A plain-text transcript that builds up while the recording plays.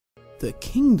the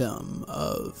kingdom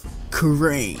of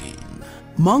Crane.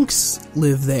 Monks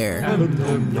live there.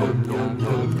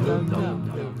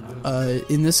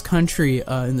 In this country,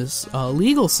 in this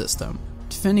legal system,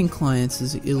 defending clients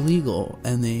is illegal,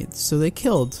 and so they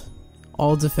killed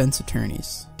all defense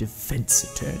attorneys. Defense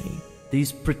attorney?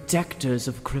 These protectors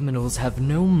of criminals have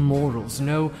no morals,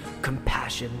 no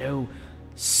compassion, no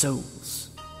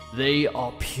souls. They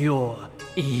are pure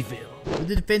evil. Will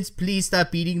the defense please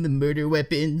stop eating the murder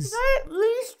weapons? Can I at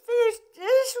least finish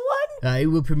this one? I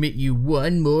will permit you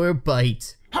one more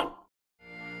bite.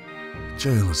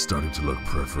 Jail is starting to look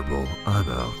preferable. I'm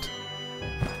out.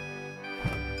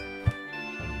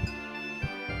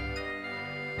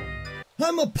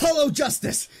 I'm Apollo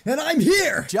Justice, and I'm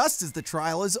here! Just as the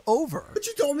trial is over. But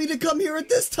you told me to come here at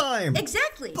this time!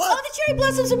 Exactly! All the cherry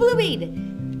blossoms are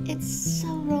blooming! It's so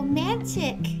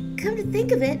romantic. Come to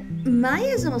think of it,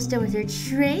 Maya's almost done with her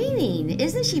training,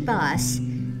 isn't she, boss?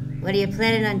 What are you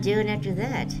planning on doing after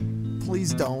that?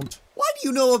 Please don't. Why do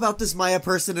you know about this Maya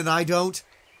person and I don't?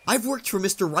 I've worked for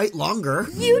Mr. Wright longer.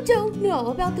 You don't know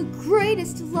about the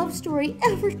greatest love story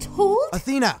ever told?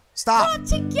 Athena, stop! Brought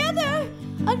together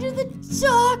under the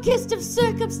darkest of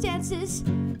circumstances.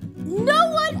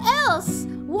 No one else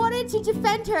wanted to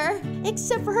defend her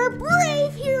except for her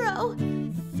brave hero,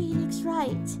 Phoenix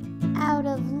Wright, out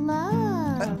of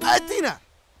love. Athena!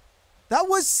 That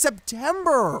was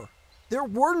September! There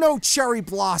were no cherry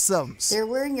blossoms! They're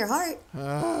wearing your heart.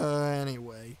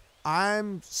 Anyway,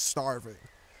 I'm starving.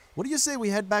 What do you say we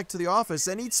head back to the office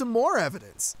and eat some more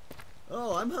evidence?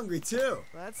 Oh, I'm hungry too.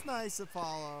 That's nice,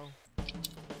 Apollo.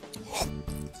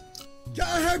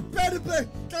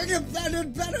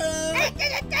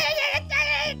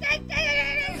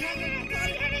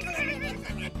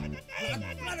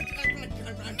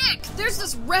 Nick, there's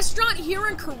this restaurant here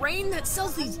in Crane that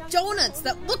sells these donuts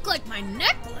that look like my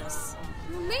necklace.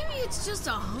 Maybe it's just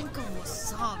a hunk of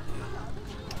wasabi.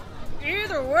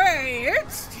 Either way,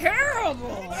 it's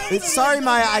terrible. Sorry,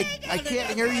 Maya, I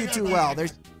can't hear you too well.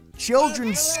 There's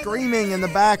children screaming in the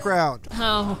background.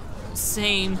 Oh,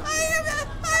 same.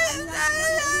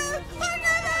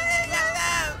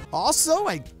 Also,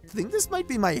 I think this might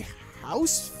be my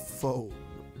house phone.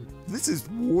 This is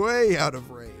way out of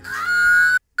range.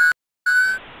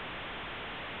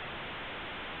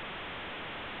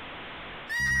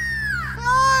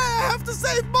 I have to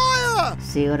save Maya!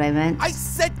 See what I meant? I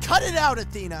said cut it out,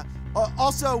 Athena.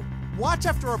 Also, watch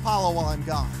after Apollo while I'm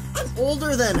gone. I'm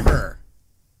older than her.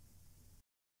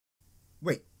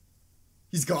 Wait,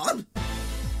 he's gone?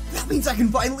 That means I can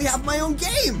finally have my own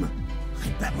game. I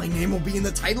bet my name will be in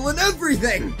the title and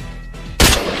everything.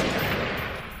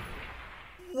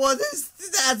 What is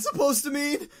that supposed to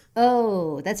mean?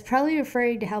 Oh, that's probably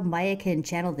referring to how Maya can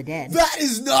channel the dead. That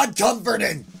is not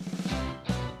comforting.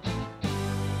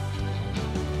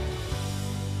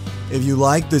 If you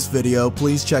like this video,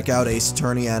 please check out Ace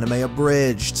Attorney Anime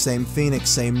Abridged. Same Phoenix,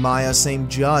 same Maya, same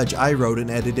Judge. I wrote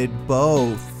and edited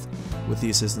both, with the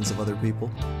assistance of other people.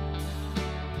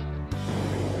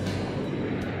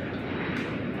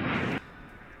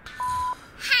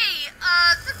 Hey,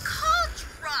 the call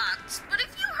dropped, but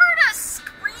if you heard us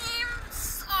scream,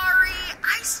 sorry,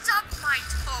 I stubbed my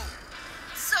toe.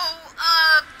 So,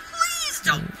 please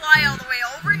don't fly all the way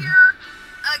over here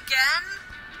again.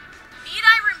 Need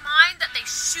I remind that they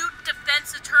shoot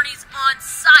defense attorneys on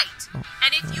site?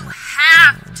 And if you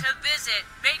have to visit,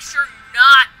 make sure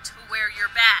not to wear your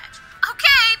badge.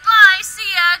 Okay, bye, see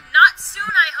ya.